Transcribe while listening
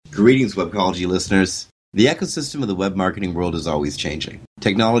Greetings, Webcology listeners. The ecosystem of the web marketing world is always changing.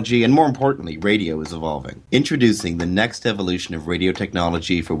 Technology, and more importantly, radio is evolving. Introducing the next evolution of radio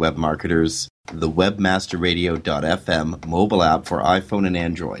technology for web marketers, the WebmasterRadio.fm mobile app for iPhone and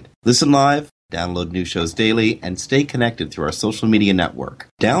Android. Listen live, download new shows daily, and stay connected through our social media network.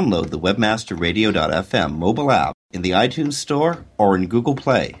 Download the WebmasterRadio.fm mobile app in the iTunes Store or in Google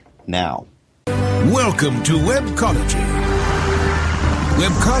Play now. Welcome to Webcology.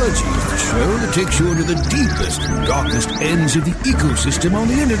 Webcology is the show that takes you into the deepest and darkest ends of the ecosystem on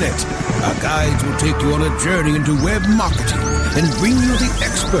the internet. Our guides will take you on a journey into web marketing and bring you the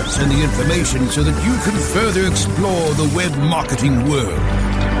experts and the information so that you can further explore the web marketing world.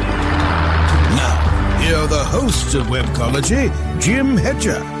 Now, here are the hosts of Webcology, Jim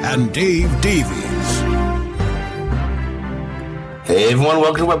Hedger and Dave Davies. Hey everyone,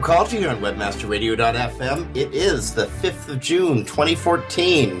 welcome to Webcology here on WebmasterRadio.fm. It is the 5th of June,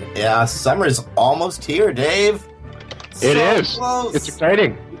 2014. Summer's almost here, Dave. It is. Close. It's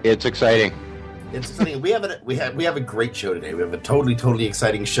exciting. It's exciting. It's exciting. We have a great show today. We have a totally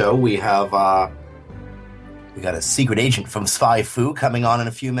exciting show. We have we got a secret agent from SpyFu coming on in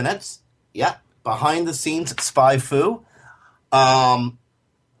a few minutes. Yeah, behind the scenes at SpyFu.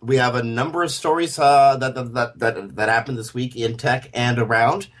 We have a number of stories that happened this week in tech and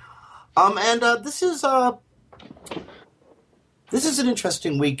around, this is an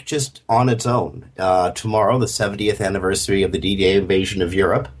interesting week just on its own. Tomorrow, the 70th anniversary of the D-Day invasion of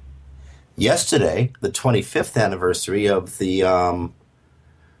Europe. Yesterday, the 25th anniversary of the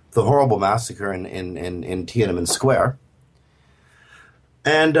horrible massacre in Tiananmen Square,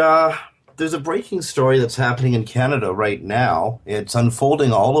 and there's a breaking story that's happening in Canada right now. It's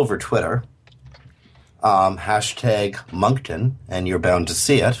unfolding all over Twitter. Hashtag Moncton, and you're bound to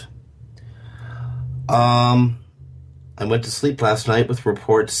see it. I went to sleep last night with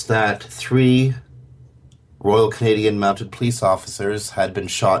reports that 3 Royal Canadian Mounted Police officers had been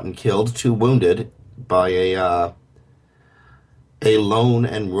shot and killed, 2 wounded by a lone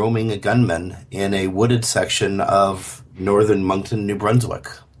and roaming gunman in a wooded section of northern Moncton, New Brunswick.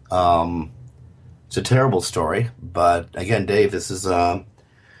 It's a terrible story, but again, Dave, this is a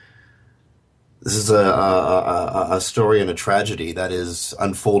story and a tragedy that is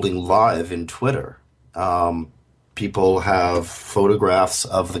unfolding live in Twitter. People have photographs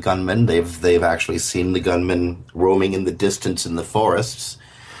of the gunman. They've actually seen the gunman roaming in the distance in the forests,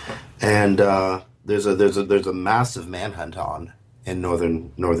 and there's a massive manhunt on in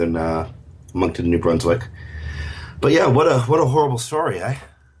northern Moncton, New Brunswick. But yeah, what a horrible story, eh?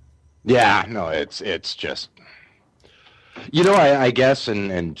 Yeah, no, it's just, I guess,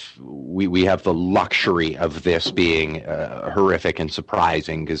 and we have the luxury of this being horrific and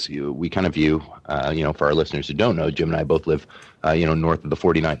surprising because we kind of view, for our listeners who don't know, Jim and I both live, north of the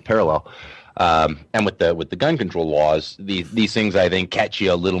 49th parallel, and with the gun control laws, these things I think catch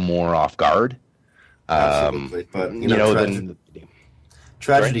you a little more off guard. Absolutely, but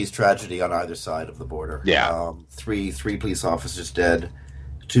tragedy's tragedy on either side of the border. Yeah, three police officers dead.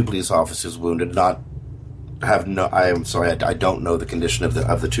 2 police officers wounded. I am sorry, I don't know the condition of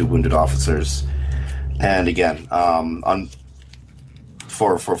the 2 wounded officers. And again,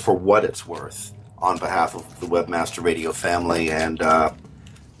 for what it's worth, on behalf of the Webmaster Radio family, and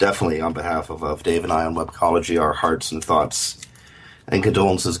definitely on behalf of Dave and I on Webcology, our hearts and thoughts and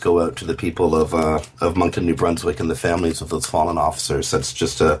condolences go out to the people of Moncton, New Brunswick, and the families of those fallen officers. That's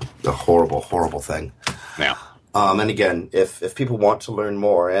just a horrible, horrible thing. Yeah. And again, if people want to learn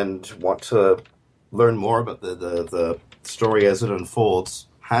more about the story as it unfolds,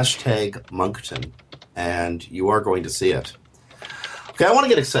 hashtag Moncton, and you are going to see it. Okay, I want to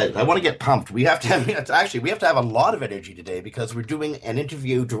get excited. I want to get pumped. We have to have a lot of energy today because we're doing an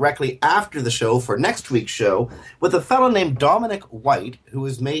interview directly after the show for next week's show with a fellow named Dominic White, who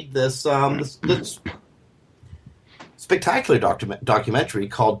has made this spectacular documentary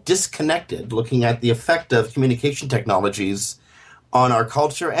called Disconnected, looking at the effect of communication technologies on our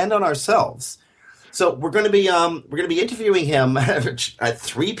culture and on ourselves. So we're going to be interviewing him at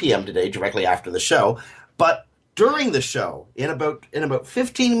 3 p.m. today, directly after the show. But during the show, in about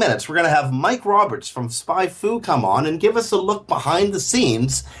 15 minutes, we're going to have Mike Roberts from SpyFu come on and give us a look behind the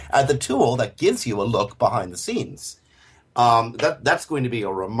scenes at the tool that gives you a look behind the scenes. That's going to be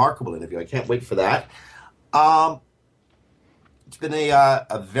a remarkable interview. I can't wait for that. It's been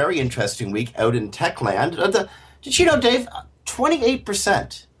a very interesting week out in Techland. Did you know, Dave,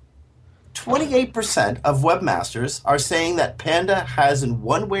 28% of webmasters are saying that Panda has in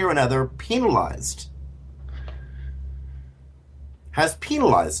one way or another penalized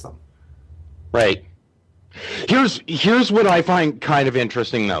them. Right. Here's what I find kind of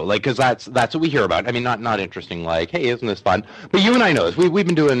interesting though, like because that's what we hear about. I mean, not interesting, like, hey, isn't this fun? But you and I know this. We've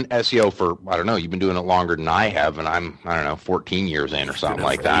been doing SEO for, I don't know, you've been doing it longer than I have, and I don't know, 14 years in or something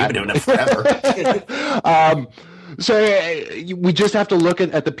like that. You've been doing it forever. So we just have to look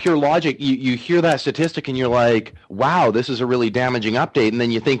at the pure logic. You hear that statistic and you're like, wow, this is a really damaging update. And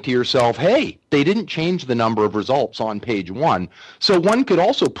then you think to yourself, hey, they didn't change the number of results on page 1. So one could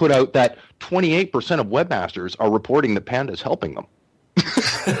also put out that 28% of webmasters are reporting that Panda is helping them.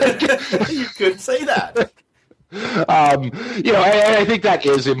 You could say that. I think that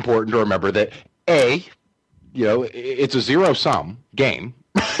is important to remember that, it's a zero-sum game.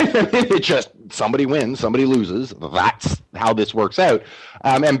 It's just somebody wins, somebody loses. That's how this works out.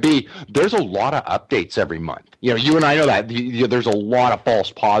 And B, there's a lot of updates every month. You and I know that. There's a lot of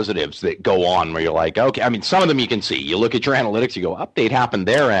false positives that go on where you're like, okay, I mean, some of them you can see. You look at your analytics, you go, update happened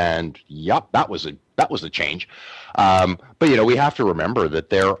there, and yep, that was a change. But we have to remember that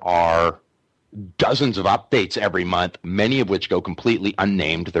there are dozens of updates every month, many of which go completely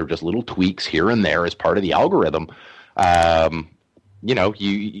unnamed. They're just little tweaks here and there as part of the algorithm. And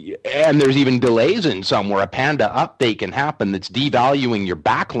there's even delays in some where a Panda update can happen that's devaluing your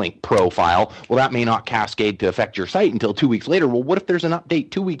backlink profile. Well, that may not cascade to affect your site until 2 weeks later. Well, what if there's an update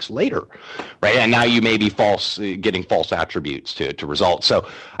 2 weeks later, right? And now you may be getting false attributes to results. So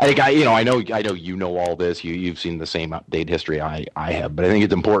I think I know you know all this. You've seen the same update history I have, but I think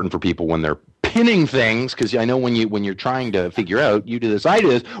it's important for people when they're pinning things, because I know when you're trying to figure out, you do this, I do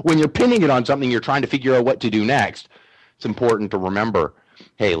this, when you're pinning it on something, you're trying to figure out what to do next. It's important to remember,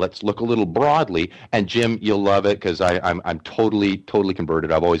 hey, let's look a little broadly. And Jim, you'll love it because I'm totally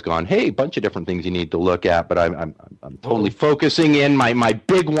converted. I've always gone, hey, bunch of different things you need to look at, but I'm totally focusing in. My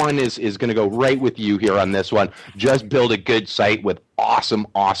big one is going to go right with you here on this one. Just build a good site with awesome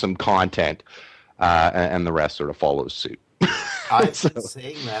content, and the rest sort of follows suit. I've been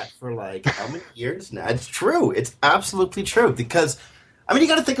saying that for like how many years now? It's true. It's absolutely true because, I mean, you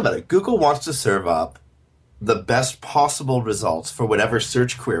got to think about it. Google wants to serve up the best possible results for whatever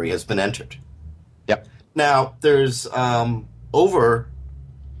search query has been entered. Yep. Now, there's over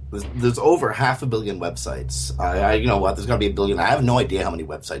 500 million websites. You know what? There's going to be a billion. I have no idea how many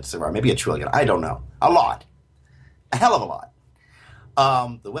websites there are. Maybe a trillion. I don't know. A lot. A hell of a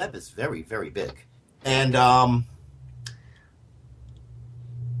lot. The web is very, very big. And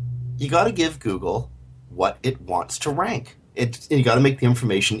you got to give Google what it wants to rank. You got to make the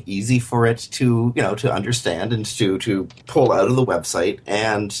information easy for it to understand and to pull out of the website.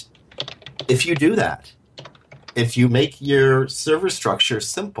 And if you do that, if you make your server structure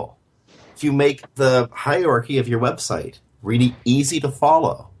simple, if you make the hierarchy of your website really easy to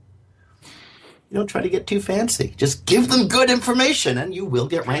follow, you don't try to get too fancy. Just give them good information, and you will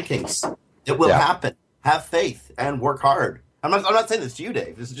get rankings. It will happen. Have faith and work hard. I'm not saying this to you,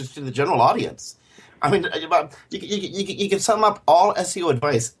 Dave. This is just to the general audience. I mean, you can sum up all SEO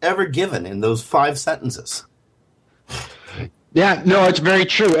advice ever given in those 5 sentences. Yeah, no, it's very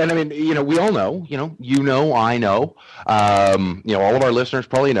true. And I mean, we all know, I know, all of our listeners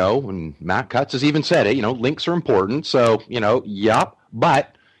probably know, and Matt Cutts has even said it, links are important. So, yup.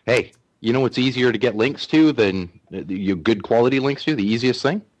 But hey, what's easier to get links to than good quality links to? The easiest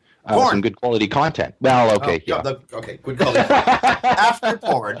thing? Some good quality content. Well, okay. Okay, good quality content. After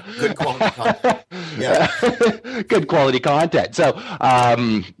porn, good quality content. Yeah. Good quality content. So,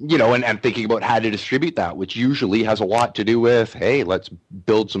 and thinking about how to distribute that, which usually has a lot to do with, hey, let's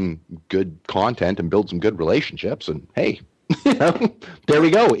build some good content and build some good relationships. And hey, there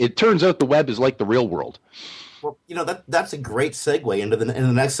we go. It turns out the web is like the real world. Well, that's a great segue into the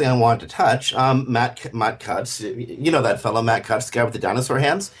next thing I wanted to touch. Matt Cutts, that fellow Matt Cutts, the guy with the dinosaur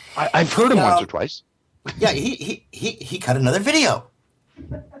hands. I've heard him once or twice. Yeah, he cut another video.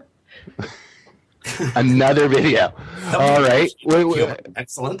 Another video. All right.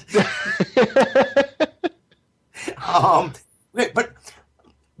 Excellent. But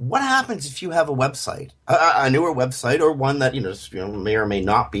what happens if you have a website, a newer website, or one that may or may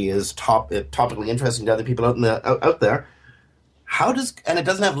not be as topically interesting to other people out there? And it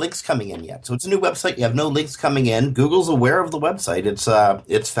doesn't have links coming in yet. So it's a new website. You have no links coming in. Google's aware of the website.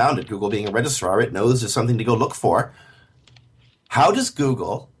 It's found it. Google, being a registrar, it knows there's something to go look for. How does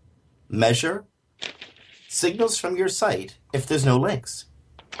Google measure signals from your site if there's no links?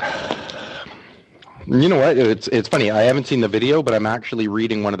 You know what? It's funny. I haven't seen the video, but I'm actually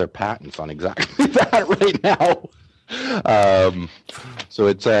reading one of their patents on exactly that right now. So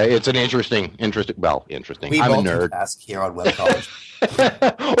it's an interesting. Well, interesting. We I'm a nerd. multitask here on Web College.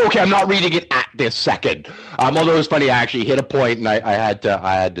 Okay, I'm not reading it at this second. Although it was funny, I actually hit a point and I had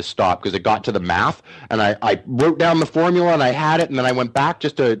to stop because it got to the math, and I wrote down the formula and I had it, and then I went back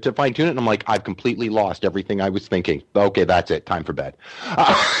just to fine tune it, and I'm like, I've completely lost everything I was thinking. Okay, that's it. Time for bed.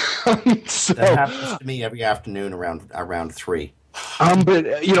 That happens to me every afternoon around 3. But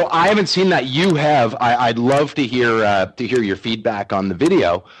I haven't seen that. You have. I'd love to hear your feedback on the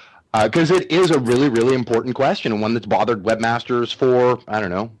video. Because it is a really, really important question, and one that's bothered webmasters for, I don't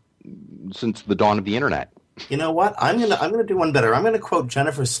know, since the dawn of the internet. You know what? I'm gonna do one better. I'm gonna quote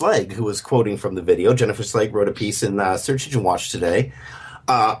Jennifer Slegg, who was quoting from the video. Jennifer Slegg wrote a piece in Search Engine Watch today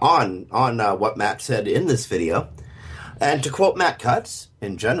on what Matt said in this video. And to quote Matt Cutts,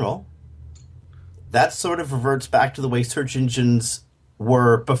 in general, that sort of reverts back to the way search engines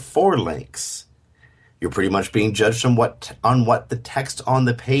were before links. You're pretty much being judged on what the text on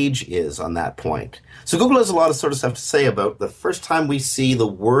the page is on that point. So Google has a lot of sort of stuff to say about the first time we see the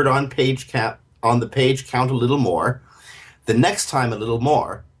word on the page count a little more, the next time a little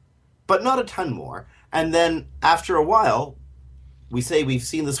more, but not a ton more. And then after a while, we say we've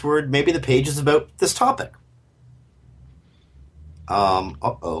seen this word, maybe the page is about this topic.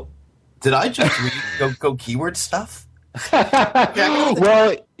 Did I just go keyword stuff?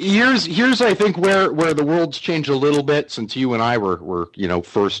 Well, here's I think where the world's changed a little bit since you and I were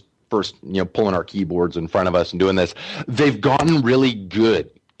first pulling our keyboards in front of us and doing this. They've gotten really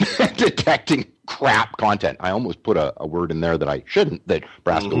good at detecting crap content. I almost put a word in there that I shouldn't, that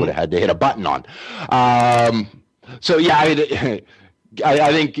Brasco would have had to hit a button on. So yeah,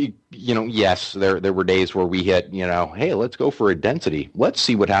 I think, yes, there were days where we hit, hey, let's go for a density. Let's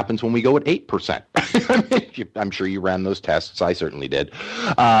see what happens when we go at 8%. I'm sure you ran those tests. I certainly did.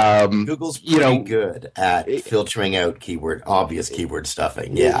 Google's pretty good at filtering out obvious keyword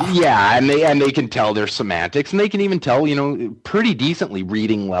stuffing. Yeah. Yeah, and they can tell their semantics, and they can even tell, pretty decently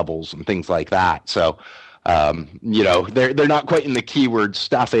reading levels and things like that. So, they're not quite in the keyword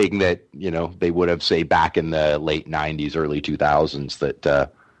stuffing that, they would have, say, back in the late 90s, early 2000s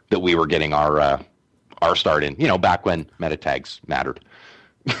that we were getting our start in, back when meta tags mattered.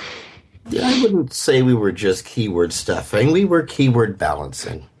 Yeah, I wouldn't say we were just keyword stuffing. We were keyword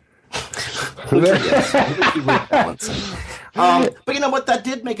balancing. Yes, we were keyword balancing. But you know what? That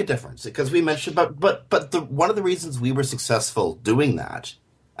did make a difference because we mentioned, but one of the reasons we were successful doing that,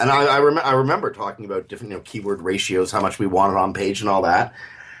 and I remember talking about different keyword ratios, how much we wanted on page and all that.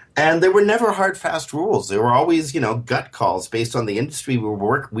 And there were never hard, fast rules. There were always, gut calls based on the industry we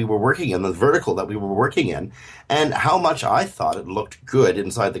were working in, the vertical that we were working in, and how much I thought it looked good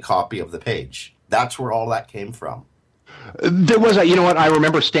inside the copy of the page. That's where all that came from. There was I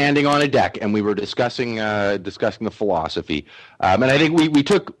remember standing on a deck and we were discussing the philosophy. And I think we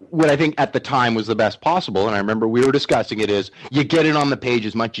took what I think at the time was the best possible. And I remember we were discussing it is you get it on the page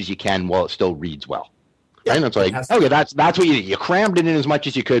as much as you can while it still reads well. Yeah, and it's like, okay, that's what you did. You crammed it in as much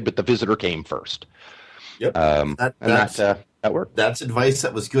as you could, but the visitor came first. Yep. That worked. That's advice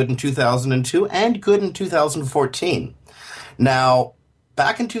that was good in 2002 and good in 2014. Now,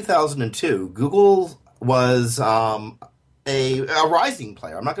 back in 2002, Google was a rising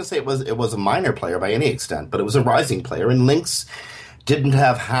player. I'm not going to say it was a minor player by any extent, but it was a rising player, and links didn't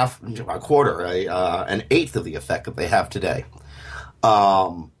have a quarter, an eighth of the effect that they have today.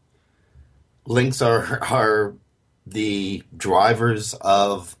 Links are the drivers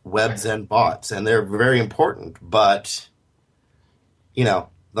of webs and bots, and they're very important. But, the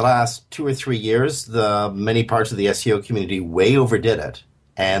last 2 or 3 years, the many parts of the SEO community way overdid it.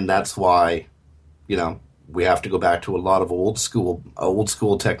 And that's why, we have to go back to a lot of old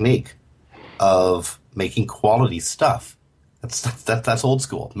school technique of making quality stuff. That's old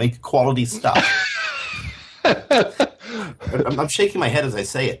school. Make quality stuff. I'm shaking my head as I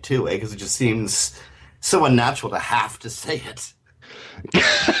say it too, because it just seems so unnatural to have to say it.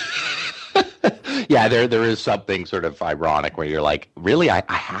 Yeah, there is something sort of ironic where you're like, really, I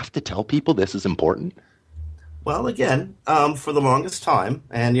have to tell people this is important? Well, again, for the longest time,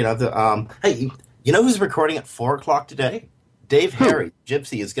 and hey, you know who's recording at 4:00 today? Dave Harry,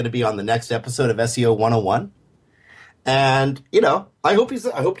 Gypsy, is going to be on the next episode of SEO 101. And, I hope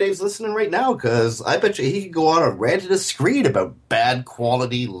Dave's listening right now, because I bet you he could go on a rant and a screed about bad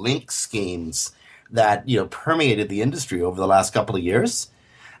quality link schemes that, permeated the industry over the last couple of years.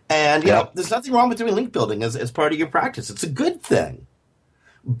 And, there's nothing wrong with doing link building as part of your practice. It's a good thing.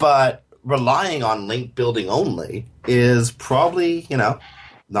 But relying on link building only is probably,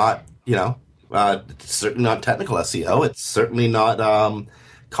 not, it's certainly not technical SEO. It's certainly not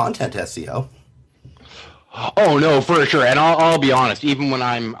content SEO. Oh no, for sure. And I'll be honest. Even when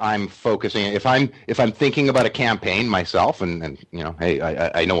I'm focusing, if I'm thinking about a campaign myself, and you know,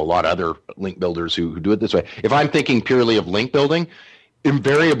 hey, I know a lot of other link builders who do it this way. If I'm thinking purely of link building,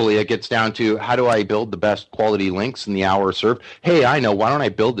 invariably it gets down to how do I build the best quality links in the hour served. Hey, I know. Why don't I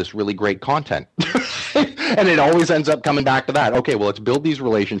build this really great content? And it always ends up coming back to that. Okay, well, let's build these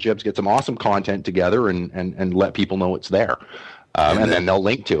relationships, get some awesome content together, and let people know it's there, and then they'll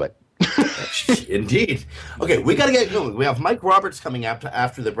link to it. Indeed. Okay, we got to get going. We have Mike Roberts coming up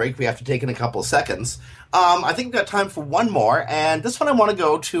after the break. We have to take in a couple of seconds. I think we've got time for one more, and this one I want to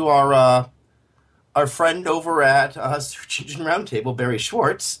go to our friend over at Search Engine Roundtable, Barry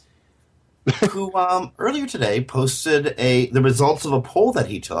Schwartz, who earlier today posted the results of a poll that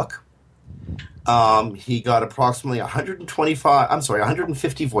he took. He got approximately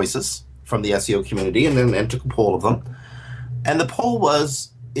 150 voices from the SEO community, and took a poll of them. And the poll was: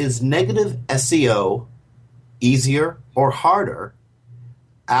 is negative SEO easier or harder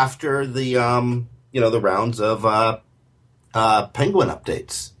after the the rounds of Penguin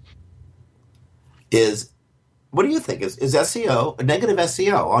updates? What do you think? Is SEO, negative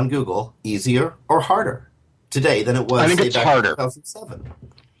SEO on Google, easier or harder today than it was? I think it's harder. 2007.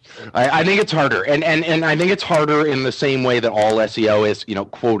 I think it's harder, and I think it's harder in the same way that all SEO is,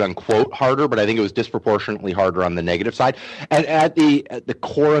 quote unquote harder. But I think it was disproportionately harder on the negative side. And at the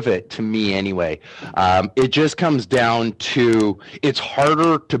core of it, to me anyway, it just comes down to it's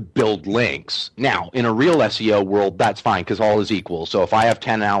harder to build links. Now, in a real SEO world, that's fine because all is equal. So if I have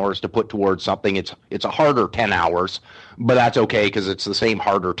 10 hours to put towards something, it's a harder 10 hours. But that's okay because it's the same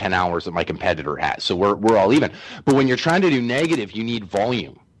harder 10 hours that my competitor has. So we're all even. But when you're trying to do negative, you need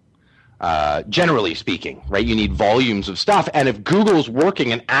volume. Generally speaking, right? You need volumes of stuff. And if Google's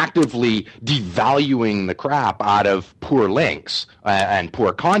working and actively devaluing the crap out of poor links and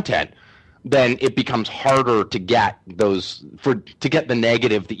poor content, then it becomes harder to get to get the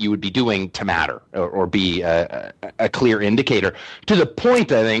negative that you would be doing to matter or be a clear indicator, to the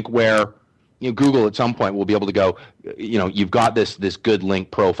point, I think, where Google at some point will be able to go, you've got this good link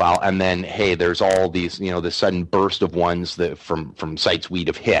profile, and then, hey, there's all these, this sudden burst of ones that from sites we'd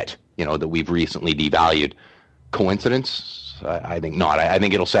have hit, that we've recently devalued. Coincidence? I think not. I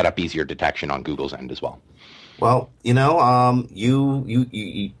think it'll set up easier detection on Google's end as well. Well, you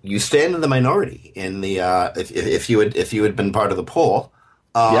stand in the minority in the if you had been part of the poll,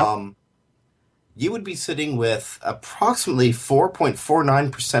 you would be sitting with approximately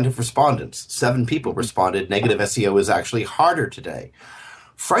 4.49% of respondents. 7 people responded negative SEO is actually harder today.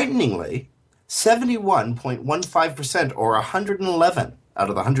 Frighteningly, 71.15%, or 111 out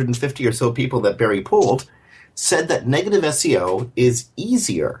of the 150 or so people that Barry polled, said that negative SEO is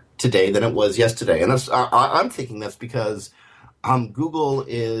easier today than it was yesterday. And I'm thinking that's because Google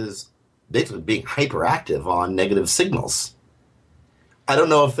is basically being hyperactive on negative signals. I don't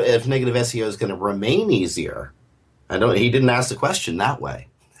know if negative SEO is going to remain easier. He didn't ask the question that way.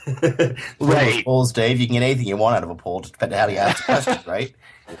 Right. Polls, Dave, you can get anything you want out of a poll, just depending on how you ask the question, right?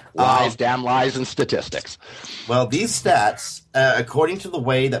 Lies, damn lies, and statistics. Well, these stats, according to the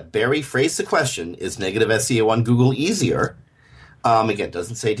way that Barry phrased the question, is negative SEO on Google easier? Again, it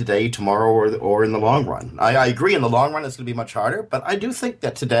doesn't say today, tomorrow, or in the long run. I agree in the long run it's going to be much harder, but I do think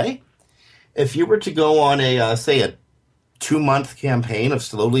that today, if you were to go on a 2-month campaign of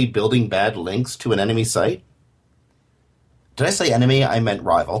slowly building bad links to an enemy site. Did I say enemy? I meant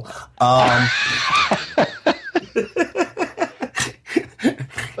rival.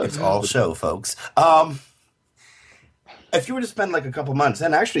 It's all show, folks. If you were to spend like a couple months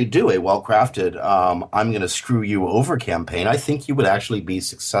and actually do a well-crafted I'm going to screw you over campaign, I think you would actually be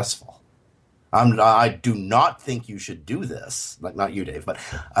successful. I do not think you should do this. Like, not you, Dave, but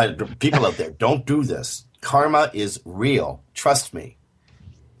people out there, don't do this. Karma is real. Trust me.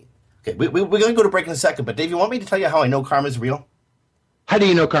 Okay, we're going to go to break in a second, but Dave, you want me to tell you how I know karma is real? How do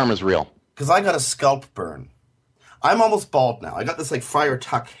you know karma is real? Because I got a scalp burn. I'm almost bald now. I got this like Friar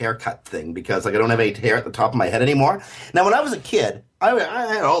Tuck haircut thing because I don't have any hair at the top of my head anymore. Now, when I was a kid, I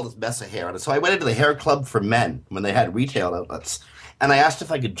had all this mess of hair on it, so I went into the hair club for men when they had retail outlets, and I asked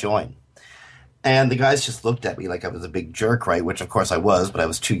if I could join. And the guys just looked at me like I was a big jerk, right? Which, of course, I was, but I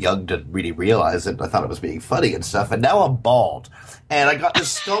was too young to really realize it. I thought it was being funny and stuff. And now I'm bald. And I got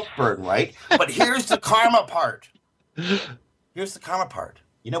this scalp burn, right? But here's the karma part. Here's the karma part.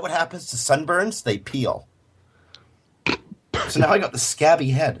 You know what happens to sunburns? They peel. So now I got the scabby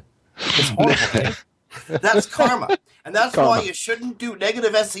head. It's horrible, right? That's karma. And that's why you shouldn't do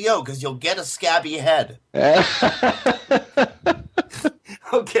negative SEO, because you'll get a scabby head.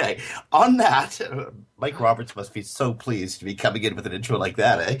 Okay, on that, Mike Roberts must be so pleased to be coming in with an intro like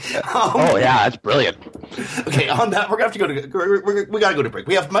that, eh? Oh yeah, that's brilliant. Okay, on that, we're gonna have to we gotta go to break.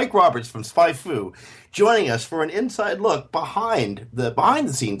 We have Mike Roberts from SpyFu joining us for an inside look behind the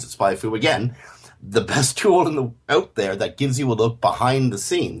scenes at SpyFu. Again, the best tool out there that gives you a look behind the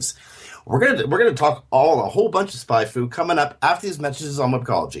scenes. We're gonna talk a whole bunch of SpyFu coming up after these messages on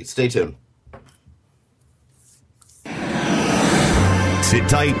Webcology. Stay tuned. Sit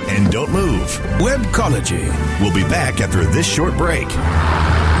tight and don't move. Webcology. We'll be back after this short break.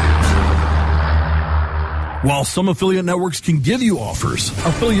 While some affiliate networks can give you offers,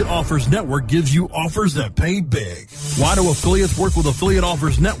 Affiliate Offers Network gives you offers that pay big. Why do affiliates work with Affiliate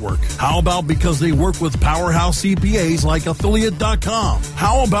Offers Network? How about because they work with powerhouse CPAs like Affiliate.com?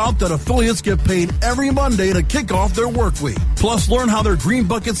 How about that affiliates get paid every Monday to kick off their work week? Plus, learn how their Green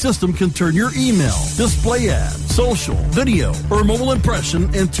Bucket system can turn your email, display ad, social, video, or mobile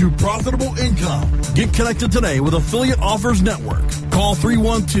impression into profitable income. Get connected today with Affiliate Offers Network. Call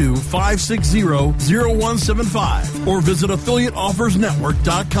 312-560-0175 or visit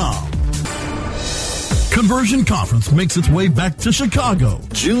affiliateoffersnetwork.com. Conversion Conference makes its way back to Chicago,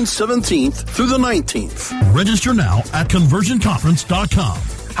 June 17th through the 19th. Register now at conversionconference.com.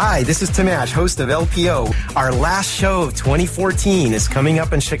 Hi, this is Tim Ash, host of LPO. Our last show of 2014 is coming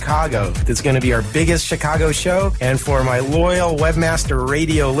up in Chicago. It's going to be our biggest Chicago show. And for my loyal Webmaster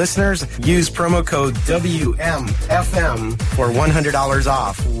Radio listeners, use promo code WMFM for $100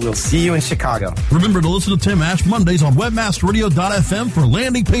 off. We'll see you in Chicago. Remember to listen to Tim Ash Mondays on webmasterradio.fm for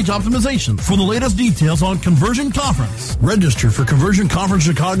landing page optimization. For the latest details on Conversion Conference, register for Conversion Conference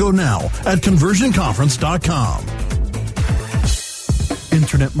Chicago now at conversionconference.com.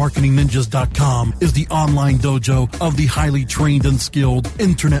 InternetMarketingNinjas.com is the online dojo of the highly trained and skilled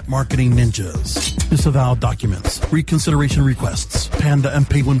Internet Marketing Ninjas. Disavow documents, reconsideration requests, Panda and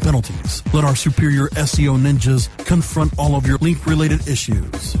Penguin penalties. Let our superior SEO ninjas confront all of your link-related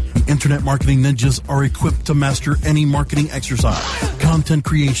issues. The Internet Marketing Ninjas are equipped to master any marketing exercise, content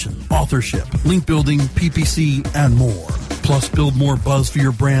creation, authorship, link building, PPC, and more. Plus, build more buzz for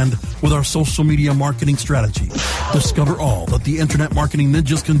your brand with our social media marketing strategy. Discover all that the Internet Marketing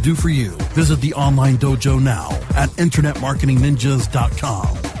Ninjas can do for you. Visit the online dojo now at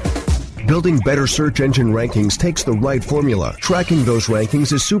InternetMarketingNinjas.com. Building better search engine rankings takes the right formula. Tracking those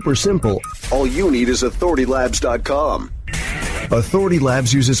rankings is super simple. All you need is AuthorityLabs.com. Authority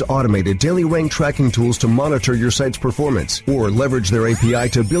Labs uses automated daily rank tracking tools to monitor your site's performance or leverage their API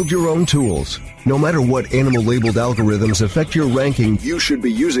to build your own tools. No matter what animal-labeled algorithms affect your ranking, you should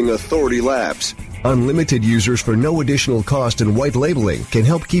be using Authority Labs. Unlimited users for no additional cost and white labeling can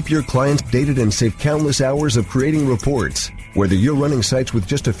help keep your clients updated and save countless hours of creating reports. Whether you're running sites with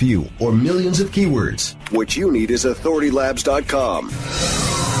just a few or millions of keywords, what you need is AuthorityLabs.com.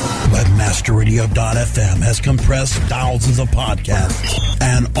 Webmasterradio.fm has compressed thousands of podcasts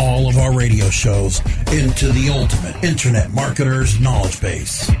and all of our radio shows into the ultimate Internet marketer's knowledge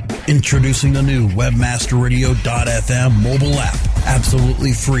base. Introducing the new Webmasterradio.fm mobile app,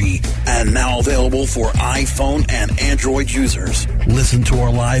 absolutely free and now available for iPhone and Android users. Listen to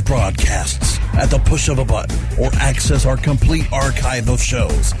our live broadcasts at the push of a button or access our complete archive of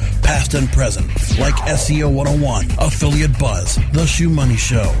shows, past and present, like SEO 101, Affiliate Buzz, The Shoe Money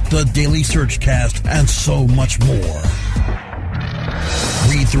Show, The Daily Search Cast, and so much more.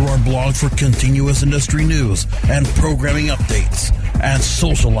 Read through our blog for continuous industry news and programming updates, and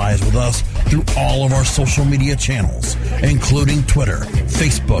socialize with us through all of our social media channels, including Twitter,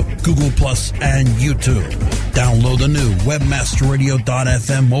 Facebook, Google+, and YouTube. Download the new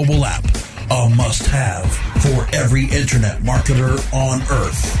Webmasterradio.fm mobile app, a must-have for every Internet marketer on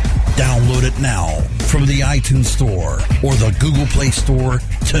Earth. Download it now from the iTunes Store or the Google Play Store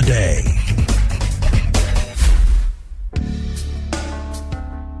today.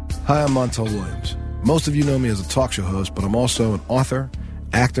 Hi, I'm Montel Williams. Most of you know me as a talk show host, but I'm also an author,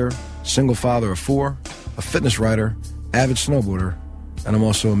 actor, single father of 4, a fitness writer, avid snowboarder, and I'm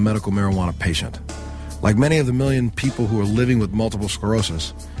also a medical marijuana patient. Like many of the million people who are living with multiple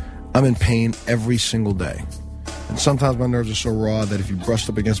sclerosis, I'm in pain every single day. And sometimes my nerves are so raw that if you brushed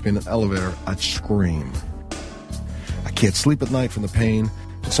up against me in an elevator, I'd scream. I can't sleep at night from the pain,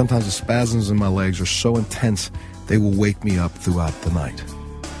 and sometimes the spasms in my legs are so intense they will wake me up throughout the night.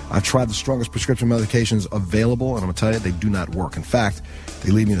 I've tried the strongest prescription medications available, and I'm going to tell you, they do not work. In fact, they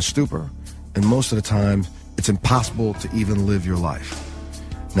leave me in a stupor, and most of the time, it's impossible to even live your life.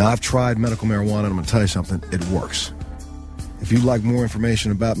 Now, I've tried medical marijuana, and I'm going to tell you something, it works. If you'd like more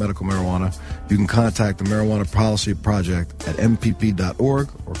information about medical marijuana, you can contact the Marijuana Policy Project at mpp.org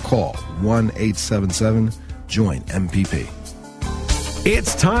or call 1-877-JOIN-MPP.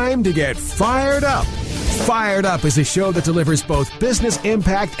 It's time to get fired up. Fired Up is a show that delivers both business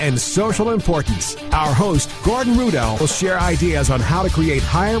impact and social importance. Our host, Gordon Rudell, will share ideas on how to create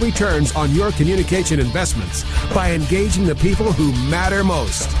higher returns on your communication investments by engaging the people who matter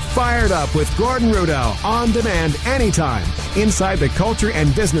most. Fired Up with Gordon Rudell, on demand anytime, inside the Culture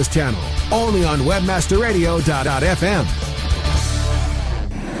and Business Channel, only on webmasterradio.fm.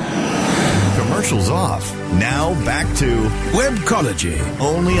 Commercials off. Now back to Webcology.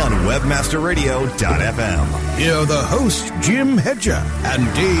 only on webmasterradio.fm. Here are the hosts, Jim Hedger and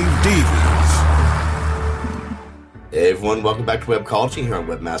Dave Davies. Hey everyone, welcome back to Webcology here on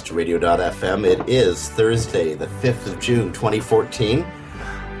webmasterradio.fm. It is Thursday, the 5th of June, 2014.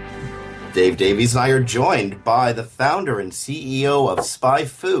 Dave Davies and I are joined by the founder and CEO of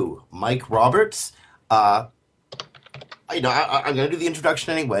SpyFu, Mike Roberts. I'm going to do the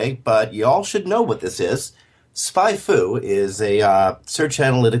introduction anyway, but you all should know what this is. SpyFu is a search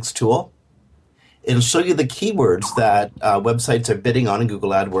analytics tool. It'll show you the keywords that websites are bidding on in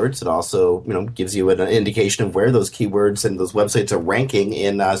Google AdWords. It also, gives you an indication of where those keywords and those websites are ranking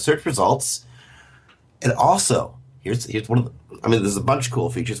in search results. And also, here's one of the, there's a bunch of cool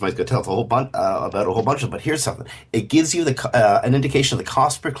features. Mike's going to tell us a whole bunch about a whole bunch of them, but here's something. It gives you an indication of the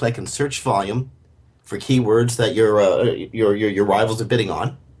cost per click and search volume for keywords that your rivals are bidding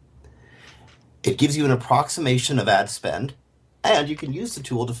on. It gives you an approximation of ad spend, and you can use the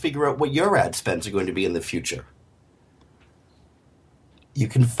tool to figure out what your ad spends are going to be in the future. You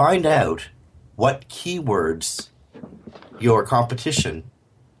can find out what keywords your competition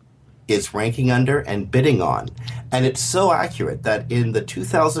is ranking under and bidding on. And it's so accurate that in the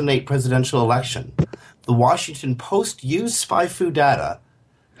 2008 presidential election, the Washington Post used SpyFu data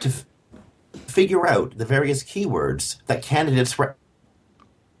to figure out the various keywords that candidates were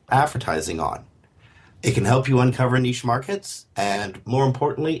advertising on. It can help you uncover niche markets, and more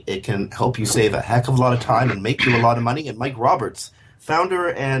importantly, it can help you save a heck of a lot of time and make you a lot of money. And Mike Roberts,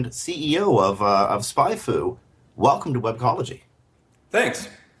 founder and CEO of SpyFu, welcome to Webcology. Thanks.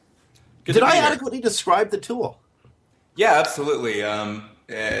 Good Did I adequately describe the tool? Yeah, absolutely.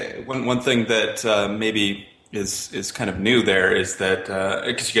 One thing that maybe is kind of new there is that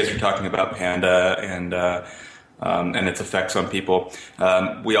because you guys are talking about Panda and its effects on people,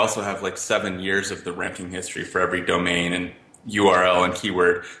 we also have like 7 years of the ranking history for every domain and URL and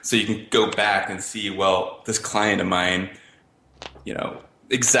keyword, so you can go back and see, well, this client of mine,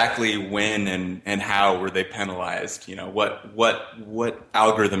 exactly when and how were they penalized? What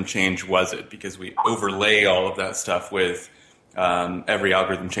algorithm change was it? Because we overlay all of that stuff with every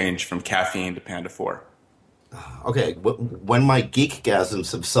algorithm change from caffeine to Panda 4. Okay, when my geekgasm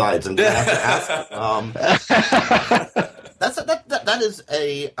subsides, I'm going to have to ask. That is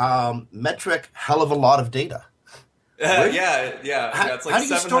a metric hell of a lot of data. Yeah. It's like how do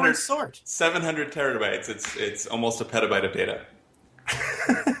you store and sort? 700 terabytes. It's almost a petabyte of data.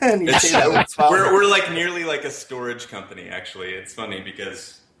 And you say that we're like nearly like a storage company. Actually, it's funny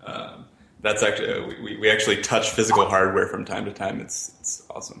because that's actually we actually touch physical hardware from time to time. It's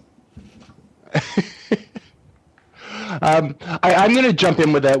awesome. I'm going to jump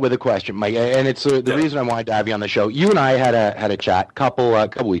in with a question, Mike, and it's the reason I wanted to have you on the show. You and I had a chat couple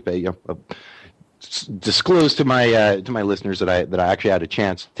weeks ago. Disclosed to my listeners that I actually had a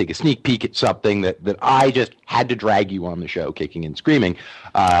chance to take a sneak peek at something that I just had to drag you on the show, kicking and screaming,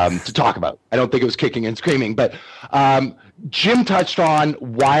 to talk about. I don't think it was kicking and screaming, but Jim touched on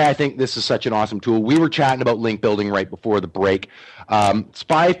why I think this is such an awesome tool. We were chatting about link building right before the break.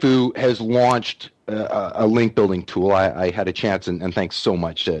 SpyFu has launched a link building tool. I had a chance, and thanks so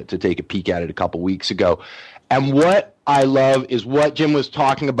much to take a peek at it a couple weeks ago. And what I love is what Jim was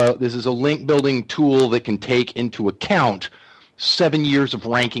talking about. This is a link building tool that can take into account 7 years of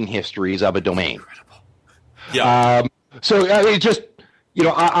ranking histories of a domain. Incredible. Yeah. So it just,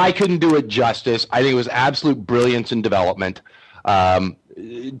 I couldn't do it justice. I think it was absolute brilliance in development. Tell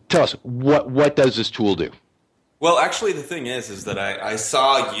us, what does this tool do? Well, actually, the thing is that I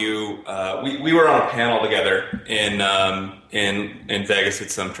saw you. We were on a panel together in Vegas at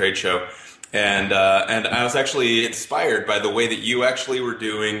some trade show, and I was actually inspired by the way that you actually were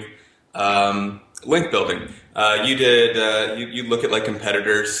doing link building. You did. You'd look at like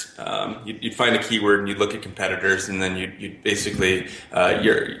competitors. You'd find a keyword and you'd look at competitors, and then you'd basically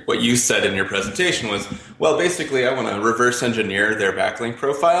what you said in your presentation was, well, basically, I want to reverse engineer their backlink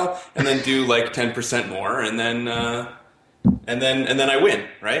profile and then do like 10% more, and then I win,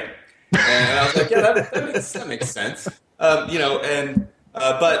 right? And I was like, yeah, that makes sense, but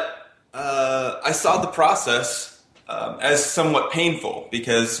I saw the process as somewhat painful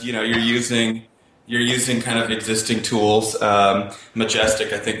because you're using you're using kind of existing tools.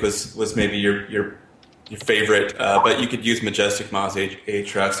 Majestic, I think, was maybe your favorite, but you could use Majestic Moz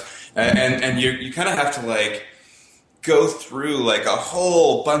Ahrefs, and you kind of have to like go through like a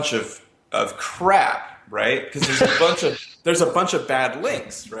whole bunch of crap, right? Because there's a bunch of bad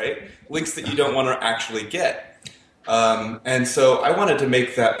links, right? Links that you don't want to actually get, and so I wanted to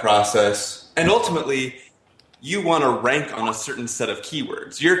make that process, and ultimately, you want to rank on a certain set of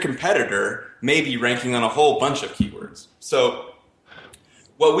keywords. Your competitor may be ranking on a whole bunch of keywords. So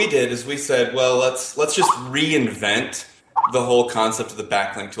what we did is we said, well, let's just reinvent the whole concept of the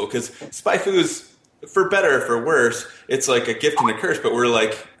backlink tool, because SpyFu is, for better or for worse, it's like a gift and a curse, but we're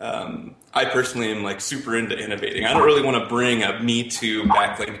like, I personally am like super into innovating. I don't really want to bring a Me Too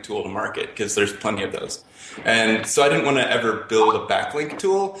backlink tool to market because there's plenty of those. And so I didn't want to ever build a backlink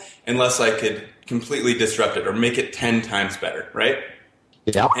tool unless I could completely disrupt it or make it 10 times better, right?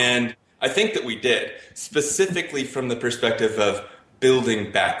 Yeah. And I think that we did, specifically from the perspective of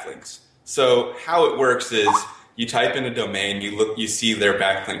building backlinks. So how it works is you type in a domain, you see their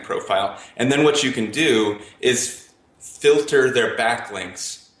backlink profile, and then what you can do is filter their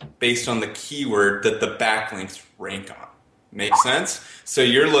backlinks based on the keyword that the backlinks rank on. Make sense? So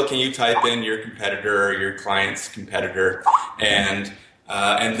you type in your competitor or your client's competitor, and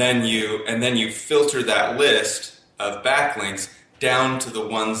then you filter that list of backlinks down to the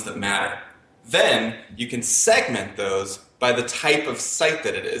ones that matter. Then you can segment those by the type of site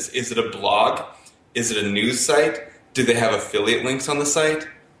that it is. Is it a blog? Is it a news site? Do they have affiliate links on the site?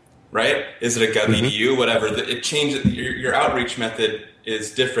 Right? Is it a gov.edu? Whatever. It changes. Your outreach method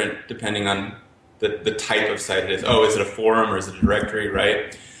is different depending on the type of site it is. Oh, is it a forum or is it a directory?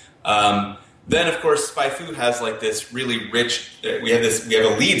 Right? Then, of course, SpyFu has like this really rich. We have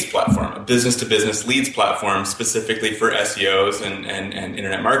a leads platform, a business-to-business leads platform specifically for SEOs and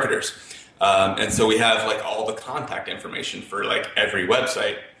internet marketers. And so we have like all the contact information for like every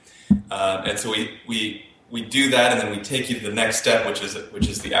website. And so we do that, and then we take you to the next step, which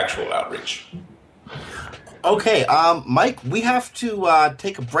is the actual outreach. Okay, Mike, we have to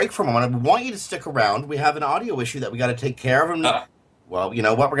take a break for a moment. I want you to stick around. We have an audio issue that we got to take care of. And, well, you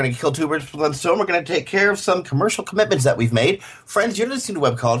know what? We're going to kill two birds with one stone. We're going to take care of some commercial commitments that we've made. Friends, you're listening to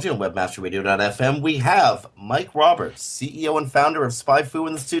Webcology on WebmasterRadio.fm. We have Mike Roberts, CEO and founder of SpyFu,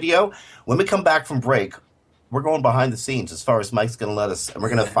 in the studio. When we come back from break, we're going behind the scenes as far as Mike's going to let us, and we're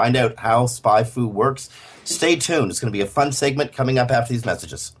going to find out how SpyFu works. Stay tuned. It's going to be a fun segment coming up after these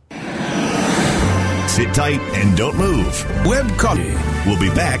messages. Sit tight and don't move. Webcology. We'll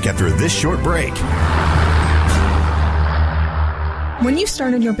be back after this short break. When you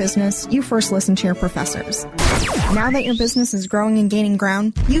started your business, you first listened to your professors. Now that your business is growing and gaining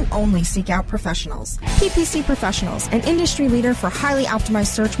ground, you only seek out professionals. PPC Professionals, an industry leader for highly optimized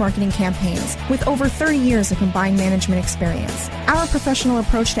search marketing campaigns with over 30 years of combined management experience. Our professional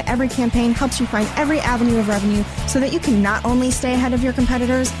approach to every campaign helps you find every avenue of revenue so that you can not only stay ahead of your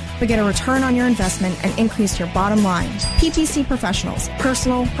competitors, but get a return on your investment and increase your bottom line. PPC Professionals,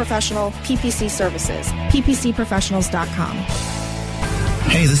 personal, professional, PPC services. PPCprofessionals.com.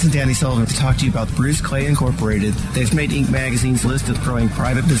 Hey, this is Danny Sullivan to talk to you about Bruce Clay Incorporated. They've made Inc. Magazine's list of growing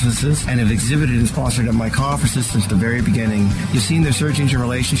private businesses and have exhibited and sponsored at my conferences since the very beginning. You've seen their search engine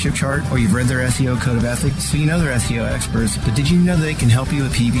relationship chart, or you've read their SEO code of ethics, so you know they're SEO experts. But did you know they can help you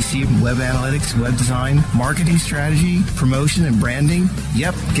with PPC, web analytics, web design, marketing strategy, promotion, and branding?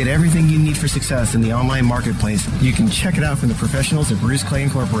 Yep, get everything you need for success in the online marketplace. You can check it out from the professionals at Bruce Clay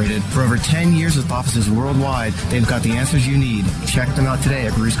Incorporated. For over 10 years with offices worldwide, they've got the answers you need. Check them out today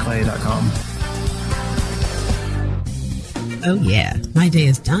at bruceclay.com. Oh yeah, my day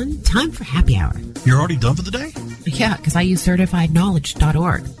is done. Time for happy hour. You're already done for the day? Yeah, because I use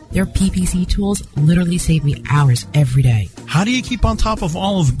CertifiedKnowledge.org. Their PPC tools literally save me hours every day. How do you keep on top of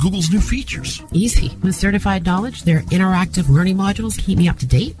all of Google's new features? Easy. With Certified Knowledge, their interactive learning modules keep me up to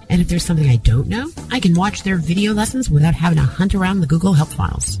date. And if there's something I don't know, I can watch their video lessons without having to hunt around the Google Help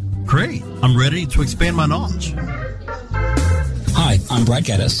files. Great. I'm ready to expand my knowledge. Hi, I'm Brad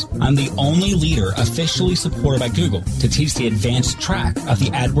Geddes. I'm the only leader officially supported by Google to teach the advanced track of the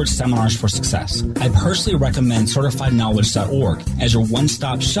AdWords Seminars for Success. I personally recommend CertifiedKnowledge.org as your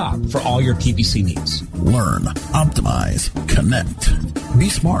one-stop shop for all your PPC needs. Learn, optimize, connect. Be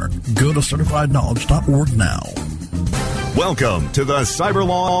smart. Go to CertifiedKnowledge.org now. Welcome to the Cyber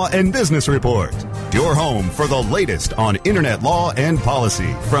Law and Business Report, your home for the latest on internet law and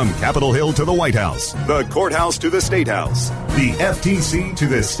policy, from Capitol Hill to the White House, the courthouse to the State House, the FTC to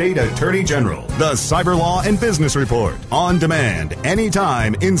the State Attorney General. The Cyber Law and Business Report, on demand,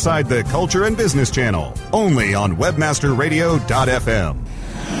 anytime inside the Culture and Business Channel, only on WebmasterRadio.fm.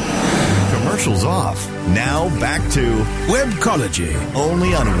 commercials off. Now back to Webcology,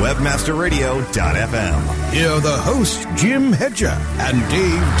 only on webmasterradio.fm. Here are the hosts, Jim Hedger and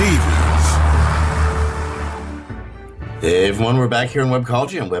Dave Davies. Hey everyone, we're back here on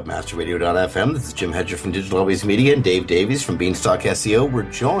Webcology on webmasterradio.fm. This is Jim Hedger from Digital Always Media and Dave Davies from Beanstalk SEO. We're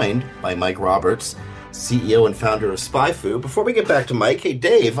joined by Mike Roberts, CEO and founder of SpyFu. Before we get back to Mike, hey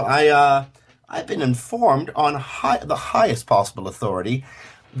Dave, I've been informed on the highest possible authority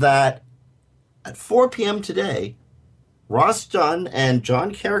that at 4 p.m. today, Ross Dunn and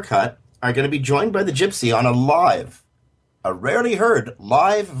John Carcutt are going to be joined by the Gypsy on a rarely heard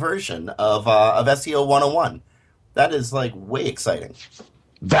live version of SEO 101. That is like way exciting.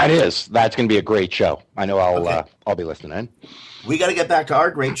 That's going to be a great show. I know I'll be listening in. We got to get back to our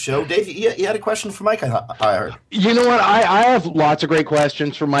great show. Dave, you had a question for Mike, I heard. You know what? I have lots of great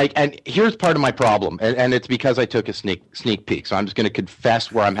questions for Mike, and here's part of my problem, and it's because I took a sneak peek, so I'm just going to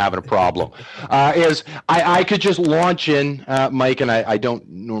confess where I'm having a problem. Is I could just launch in, Mike, and I don't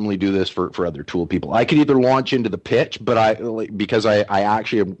normally do this for other tool people. I could either launch into the pitch, but because I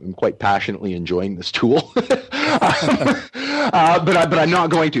actually am quite passionately enjoying this tool, but I'm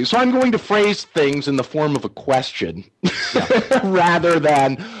not going to. So I'm going to phrase things in the form of a question. rather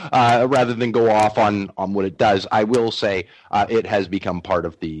than go off on what it does. I will say it has become part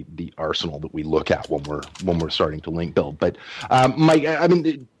of the arsenal that we look at when we're starting to link build. But Mike, I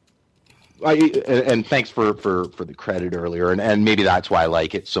mean, and thanks for the credit earlier, and maybe that's why I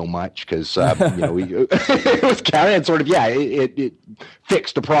like it so much, because it was carrying sort of it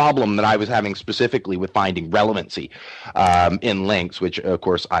fixed a problem that I was having specifically with finding relevancy in links, which of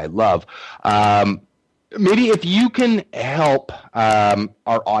course I love. Maybe if you can help our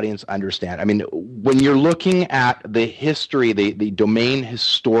audience understand, I mean, when you're looking at the history, the domain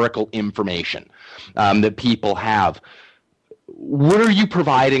historical information that people have, what are you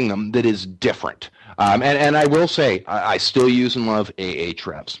providing them that is different? And I will say, I still use and love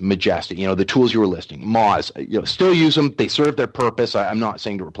Ahrefs, Majestic, the tools you were listing, Moz, still use them. They serve their purpose. I'm not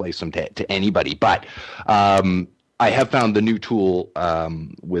saying to replace them to anybody, but I have found the new tool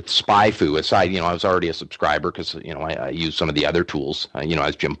with SpyFu. Aside, I was already a subscriber because I use some of the other tools.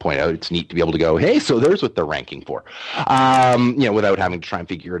 As Jim pointed out, it's neat to be able to go, hey, so there's what they're ranking for, without having to try and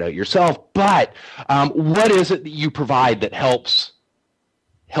figure it out yourself. But what is it that you provide that helps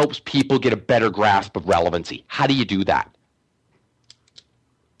people get a better grasp of relevancy? How do you do that?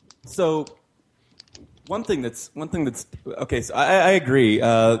 So one thing that's okay. So I agree.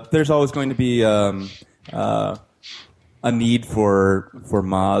 There's always going to be a need for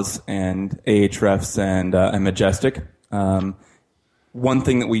Moz and Ahrefs and Majestic. One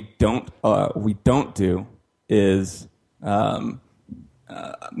thing that we don't do is one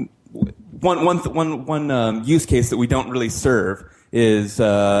use case that we don't really serve is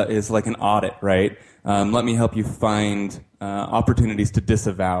like an audit, right? Let me help you find opportunities to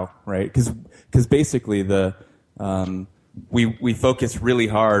disavow, right? Because basically we focus really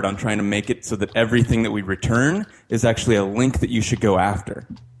hard on trying to make it so that everything that we return is actually a link that you should go after,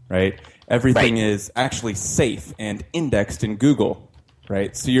 right? Everything is actually safe and indexed in Google,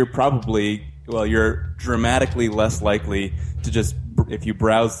 right? So you're dramatically less likely to just, if you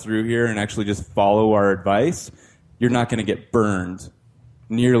browse through here and actually just follow our advice, you're not going to get burned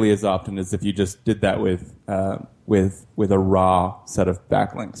nearly as often as if you just did that with a raw set of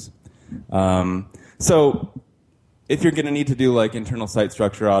backlinks. So if you're going to need to do like internal site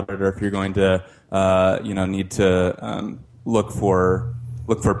structure audit, or if you're going to need to look for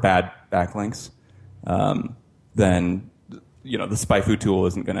bad backlinks, then the SpyFu tool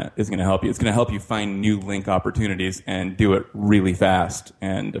isn't going to help you. It's going to help you find new link opportunities and do it really fast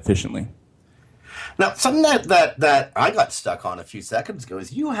and efficiently. Now, something that I got stuck on a few seconds ago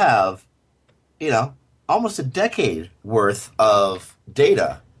is you have, almost a decade worth of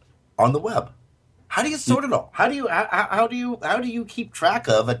data on the web. How do you sort it all? How do you keep track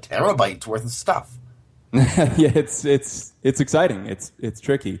of a terabyte's worth of stuff? Yeah, it's exciting. It's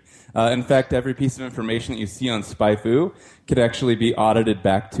tricky. In fact, every piece of information that you see on SpyFu could actually be audited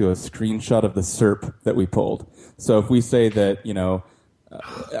back to a screenshot of the SERP that we pulled. So if we say that,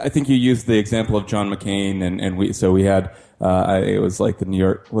 I think you used the example of John McCain, and we had it was like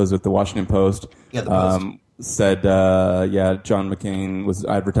the Washington Post. Yeah, the Post said John McCain was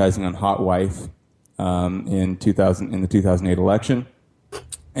advertising on Hot Wife in the 2008 election,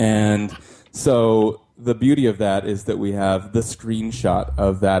 and so the beauty of that is that we have the screenshot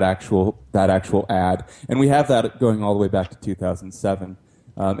of that actual ad, and we have that going all the way back to 2007,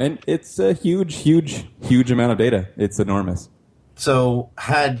 and it's a huge amount of data. It's enormous. So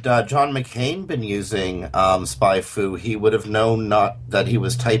had John McCain been using SpyFu, he would have known not that he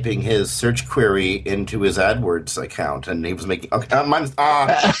was typing his search query into his AdWords account, and he was making. Okay,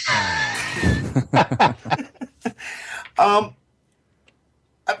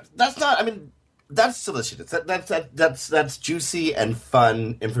 that's not. I mean, that's solicitous. That's juicy and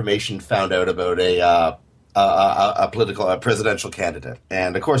fun information found out about a presidential candidate,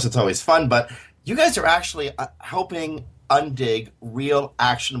 and of course, it's always fun. But you guys are actually helping undig real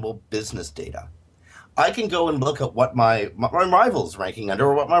actionable business data. I can go and look at what my rival's ranking under,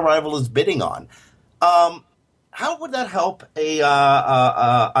 or what my rival is bidding on. How would that help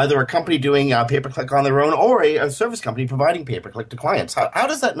either a company doing pay-per-click on their own, or a service company providing pay-per-click to clients? How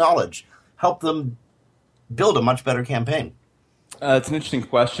does that knowledge help them build a much better campaign? It's an interesting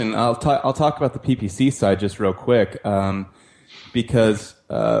question. I'll talk about the PPC side just real quick, because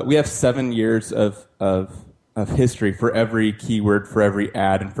we have 7 years of history for every keyword, for every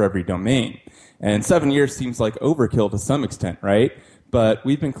ad, and for every domain. And 7 years seems like overkill to some extent, right? But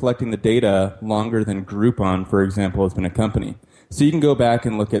we've been collecting the data longer than Groupon, for example, has been a company. So you can go back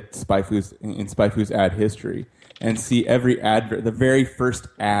and look at SpyFu's ad history and see every ad, the very first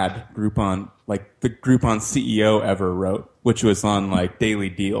ad Groupon, like the Groupon CEO ever wrote, which was on like Daily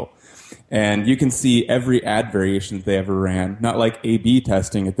Deal. And you can see every ad variation that they ever ran, not like A/B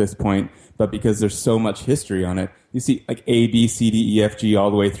testing at this point, but because there's so much history on it, you see like A, B, C, D, E, F, G,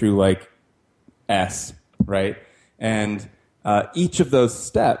 all the way through like S, right? And each of those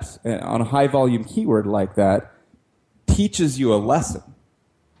steps on a high volume keyword like that teaches you a lesson.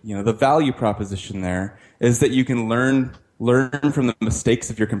 You know, the value proposition there is that you can learn from the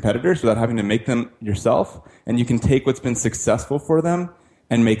mistakes of your competitors without having to make them yourself, and you can take what's been successful for them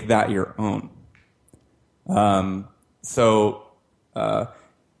and make that your own.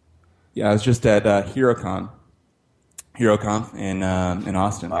 Yeah, I was just at HeroCon in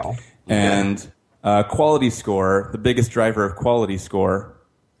Austin. Wow. And quality score, the biggest driver of quality score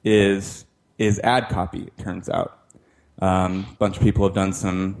is ad copy, it turns out. A bunch of people have done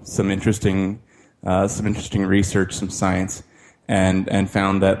some interesting research, some science, and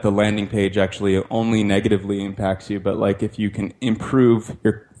found that the landing page actually only negatively impacts you, but like if you can improve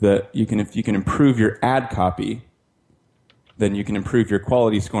if you can improve your ad copy, then you can improve your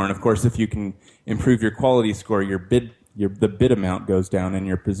quality score. And of course, if you can improve your quality score, the bid amount goes down and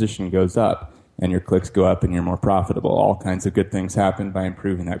your position goes up and your clicks go up and you're more profitable. All kinds of good things happen by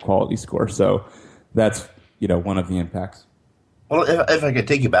improving that quality score. So that's, one of the impacts. Well, if I could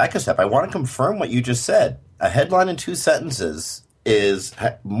take you back a step, I want to confirm what you just said. A headline in 2 sentences is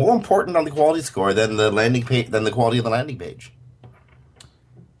more important on the quality score than the landing page, than the quality of the landing page.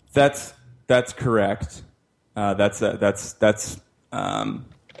 That's correct. I'd be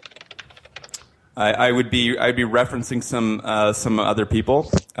referencing some other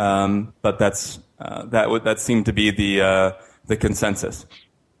people, but that seemed to be the consensus.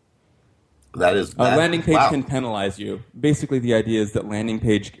 That is a landing page can penalize you. Basically, the idea is that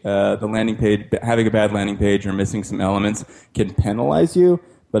having a bad landing page or missing some elements can penalize you,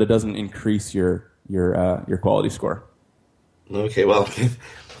 but it doesn't increase your quality score. Okay, well,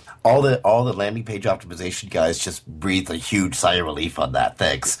 all the landing page optimization guys just breathed a huge sigh of relief on that.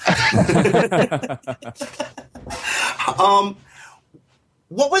 Thanks.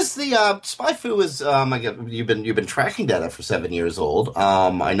 What was the SpyFu? Is you've been tracking data for 7 years old.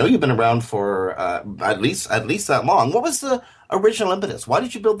 I know you've been around for at least that long. What was the original impetus? Why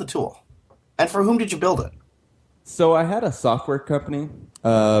did you build the tool, and for whom did you build it? So I had a software company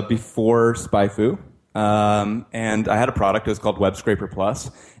before SpyFu. And I had a product. It was called Web Scraper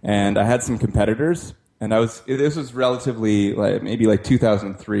Plus, and I had some competitors. And this was relatively maybe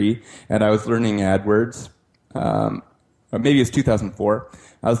 2003, and I was learning AdWords. Or maybe it was 2004.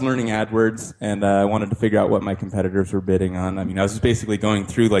 I was learning AdWords, and I wanted to figure out what my competitors were bidding on. I mean, I was just basically going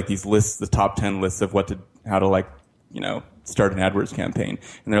through these lists, the top 10 lists of how to start an AdWords campaign.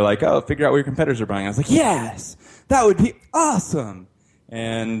 And they're like, "Oh, figure out what your competitors are buying." I was like, "Yes, that would be awesome."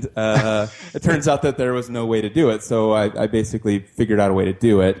 And it turns out that there was no way to do it, so I basically figured out a way to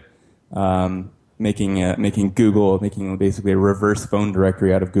do it, making basically a reverse phone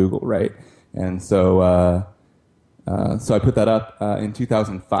directory out of Google, right? And so I put that up in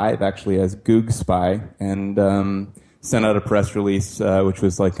 2005, actually, as Goog Spy, and sent out a press release, which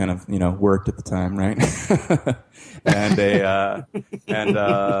was worked at the time, right? and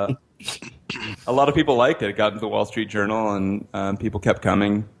a lot of people liked it. It got into the Wall Street Journal, and people kept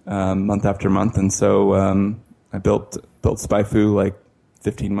coming month after month. And so I built SpyFu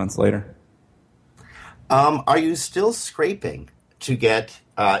 15 months later. Are you still scraping to get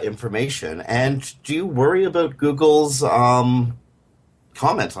information? And do you worry about Google's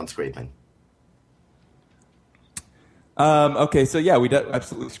comments on scraping. Okay, so yeah, we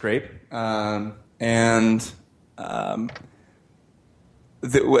absolutely scrape, I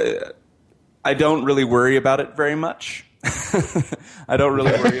don't really worry about it very much. I don't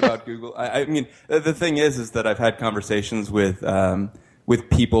really worry about Google. I mean, the thing is that I've had conversations with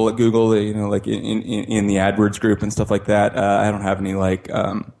people at Google, like in the AdWords group and stuff like that. I don't have any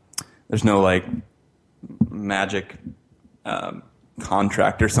there's no magic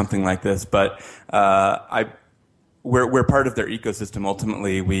contract or something like this, but we're part of their ecosystem.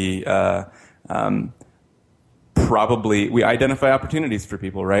 Ultimately, we identify opportunities for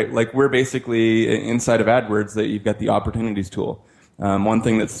people, right? Like we're basically inside of AdWords that you've got the opportunities tool. One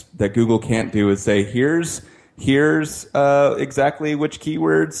thing that Google can't do is say, here's exactly which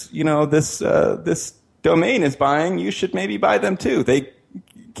keywords this domain is buying. You should maybe buy them too. They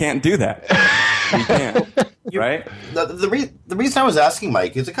can't do that. We can, right? The reason I was asking,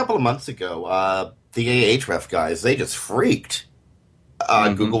 Mike, is a couple of months ago, the Ahrefs guys, they just freaked.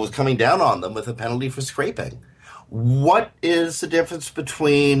 Google was coming down on them with a penalty for scraping. What is the difference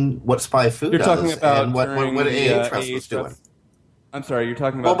between what SpyFu does and what Ahrefs was doing? I'm sorry, you're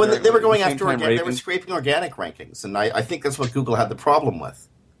talking about... Well, when they were going after they were scraping organic rankings, and I think that's what Google had the problem with.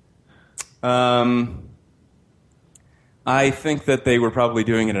 I think that they were probably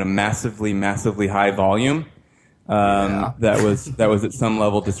doing it at a massively, massively high volume. That was at some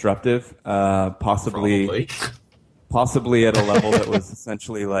level disruptive. Possibly at a level that was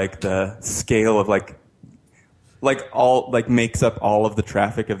essentially like the scale of makes up all of the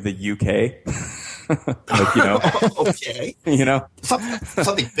traffic of the UK. Okay.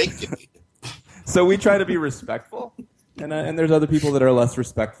 Something big. So we try to be respectful. And there's other people that are less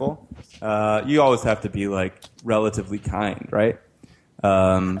respectful. You always have to be relatively kind, right?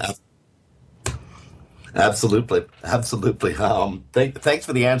 Absolutely. Thanks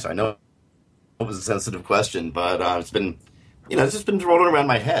for the answer. I know it was a sensitive question, but it's been, it's just been rolling around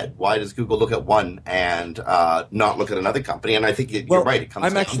my head. Why does Google look at one and not look at another company? And I think you're right. It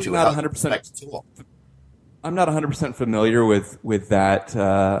comes down to not 100%. I'm not 100% familiar with that.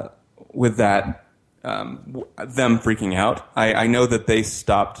 Them freaking out. I know that they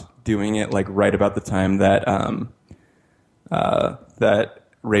stopped doing it right about the time that that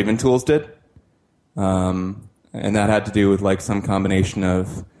Raven Tools did, and that had to do with some combination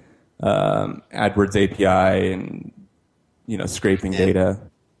of AdWords API and scraping data,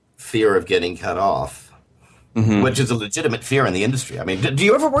 fear of getting cut off, which is a legitimate fear in the industry. I mean, do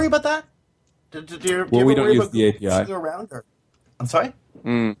you ever worry about that? We don't use the API. I'm sorry.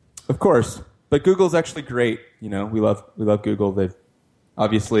 Of course. But Google's actually great. We love Google. They've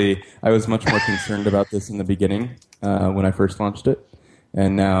obviously, I was much more concerned about this in the beginning when I first launched it,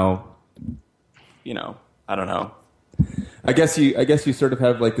 and now, I don't know. I guess you sort of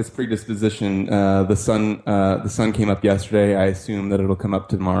have this predisposition. The sun came up yesterday. I assume that it'll come up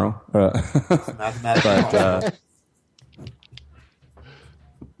tomorrow. But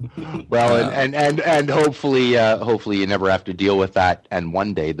well, and hopefully you never have to deal with that. And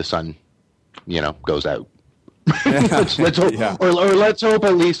one day the sun, goes out. let's hope, or let's hope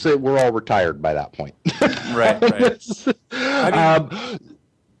at least that we're all retired by that point. Right.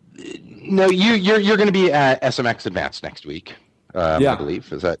 No, you're going to be at SMX Advanced next week. I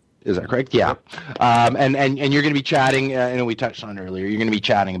believe is that correct? Yeah. And you're going to be chatting. We touched on it earlier. You're going to be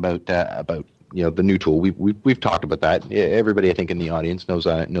chatting about the new tool. We've talked about that. Everybody I think in the audience knows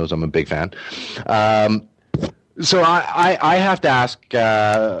I'm a big fan. So I have to ask.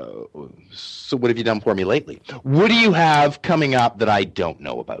 So what have you done for me lately? What do you have coming up that I don't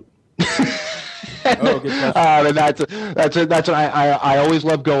know about? Good question. And that's I always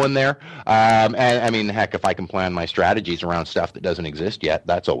love going there. And I mean, heck, if I can plan my strategies around stuff that doesn't exist yet,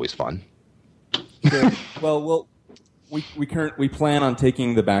 that's always fun. Sure. Well, we plan on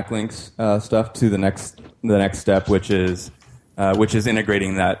taking the backlinks stuff to the next step, which is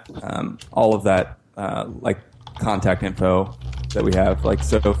integrating that all of that contact info that we have.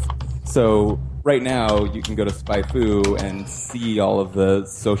 So right now you can go to SpyFu and see all of the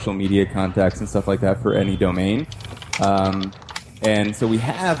social media contacts and stuff like that for any domain. And so we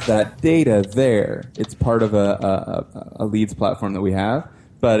have that data there. It's part of a leads platform that we have.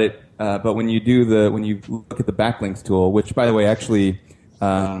 But when you look at the backlinks tool, which by the way actually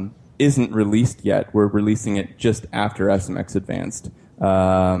isn't released yet, we're releasing it just after SMX Advanced.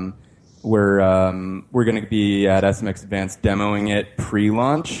 We're going to be at SMX Advanced demoing it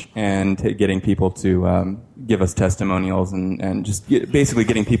pre-launch and getting people to give us testimonials and just basically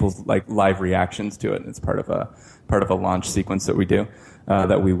getting people's live reactions to it. It's part of a launch sequence that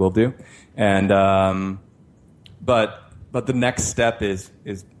we will do. And but but the next step is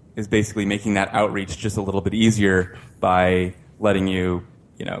basically making that outreach just a little bit easier by letting you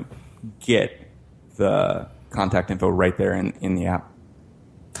get the contact info right there in the app.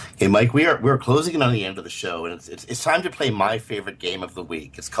 Hey, Mike, we're closing in on the end of the show, and it's time to play my favorite game of the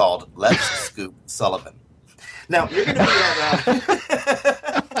week. It's called Let's Scoop Sullivan. Now, you're going to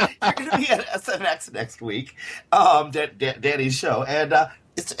be at SMX next week, Danny's show, and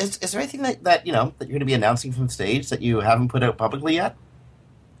is there anything that you're going to be announcing from stage that you haven't put out publicly yet?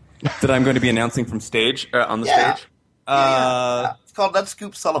 That I'm going to be announcing from stage on the stage. It's called Let's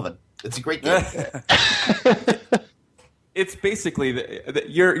Scoop Sullivan. It's a great game. It's basically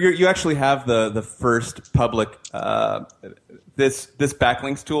you actually have the first public this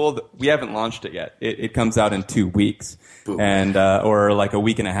backlinks tool. We haven't launched it yet. It comes out in 2 weeks. Boom. And or like a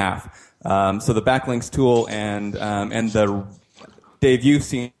week and a half. So the backlinks tool and the Dave, you've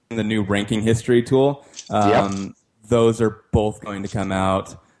seen the new ranking history tool. Yep. Those are both going to come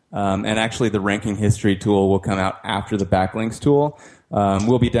out. And actually, the ranking history tool will come out after the backlinks tool.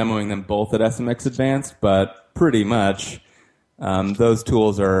 We'll be demoing them both at SMX Advanced, but pretty much those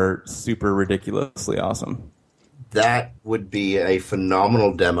tools are super ridiculously awesome. That would be a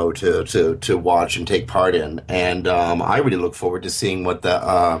phenomenal demo to watch and take part in, and I really look forward to seeing what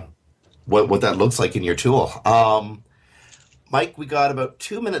that looks like in your tool. Mike, we got about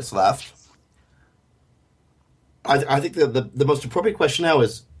 2 minutes left. I think the most appropriate question now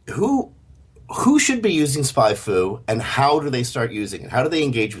is who should be using SpyFu, and how do they start using it? How do they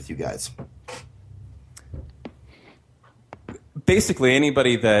engage with you guys? Basically,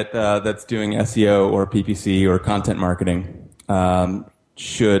 anybody that's doing SEO or PPC or content marketing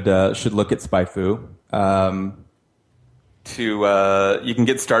should look at SpyFu. You can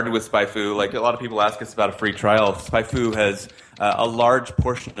get started with SpyFu. Like a lot of people ask us about a free trial. SpyFu has a large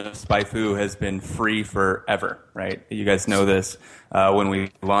portion of SpyFu has been free forever, right? You guys know this when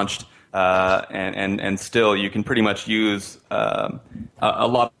we launched, and still you can pretty much use a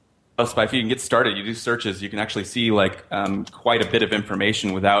lot of SpyFu. You can get started. You do searches. You can actually see quite a bit of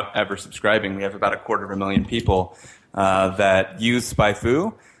information without ever subscribing. We have about 250,000 people that use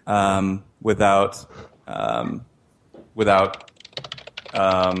SpyFu without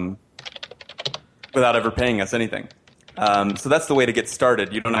ever paying us anything. So that's the way to get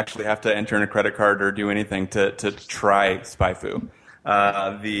started. You don't actually have to enter in a credit card or do anything to try SpyFu.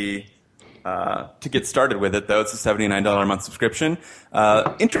 To get started with it, though, it's a $79 a month subscription.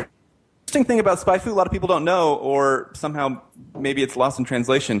 Interesting thing about SpyFu, a lot of people don't know, or somehow maybe it's lost in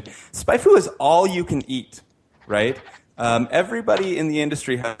translation. SpyFu is all you can eat, right? Everybody in the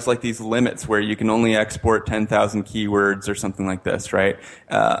industry has like these limits where you can only export 10,000 keywords or something like this, right?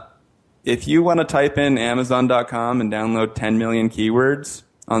 If you want to type in Amazon.com and download 10 million keywords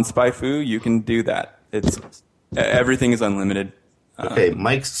on SpyFu, you can do that. Everything is unlimited. Okay,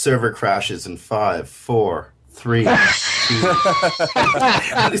 Mike's server crashes in 5, 4, 3, 2.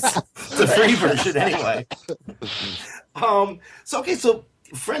 It's the free version anyway. So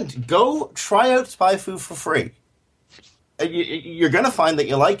friend, go try out SpyFu for free. You're going to find that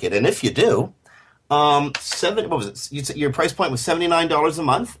you like it, and if you do, what was it? Your price point was $79 a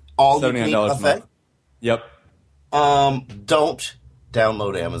month. All $79 a month. Yep. Don't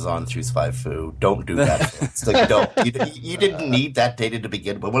download Amazon through SpyFu. Don't do that. It's like, don't. You didn't need that data to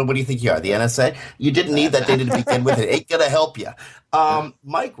begin with. What do you think you are, the NSA? You didn't need that data to begin with. It ain't going to help you.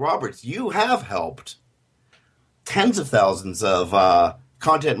 Mike Roberts, you have helped tens of thousands of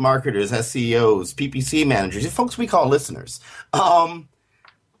content marketers, SEOs, PPC managers, folks we call listeners.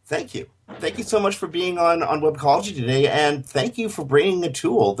 Thank you. Thank you so much for being on Webcology today, and thank you for bringing a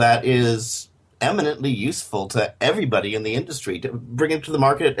tool that is eminently useful to everybody in the industry to bring it to the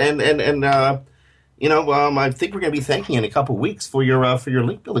market. And I think we're going to be thanking you in a couple weeks for your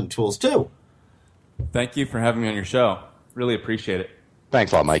link building tools too. Thank you for having me on your show. Really appreciate it.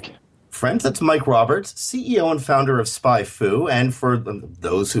 Thanks a lot, Mike. Friends, that's Mike Roberts, CEO and founder of SpyFu, and for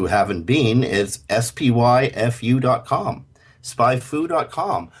those who haven't been, it's spyfu.com,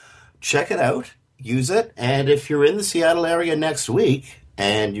 spyfu.com. Check it out, use it, and if you're in the Seattle area next week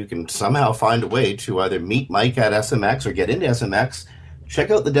and you can somehow find a way to either meet Mike at SMX or get into SMX, check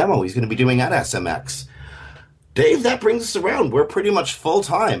out the demo he's going to be doing at SMX. Dave, that brings us around. We're pretty much full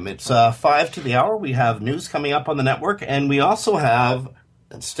time. It's 5 to the hour. We have news coming up on the network, and we also have,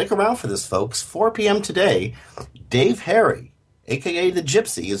 and stick around for this, folks, 4 p.m. today, Dave Harry, a.k.a. The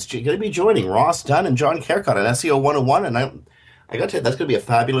Gypsy, is going to be joining Ross Dunn and John Carcott on SEO 101, and I got to tell you, that's going to be a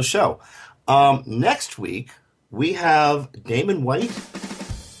fabulous show. Next week, we have Dominic White,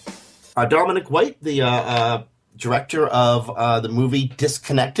 the director of the movie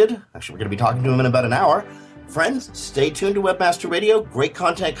Disconnected. Actually, we're going to be talking to him in about an hour. Friends, stay tuned to Webmaster Radio. Great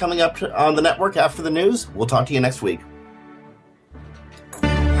content coming up on the network after the news. We'll talk to you next week.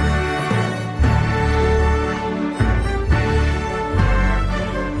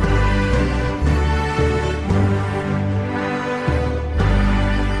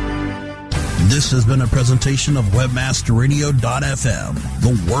 This has been a presentation of WebmasterRadio.fm,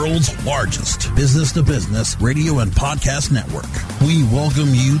 the world's largest business-to-business radio and podcast network. We welcome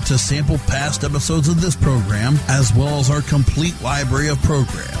you to sample past episodes of this program, as well as our complete library of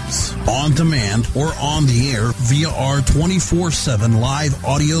programs, on demand or on the air via our 24/7 live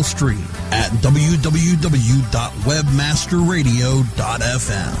audio stream at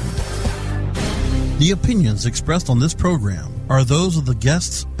www.webmasterradio.fm. The opinions expressed on this program are those of the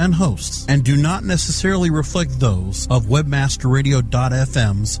guests and hosts and do not necessarily reflect those of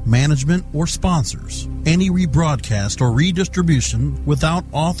WebmasterRadio.fm's management or sponsors. Any rebroadcast or redistribution without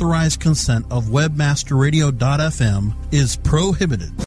authorized consent of WebmasterRadio.fm is prohibited.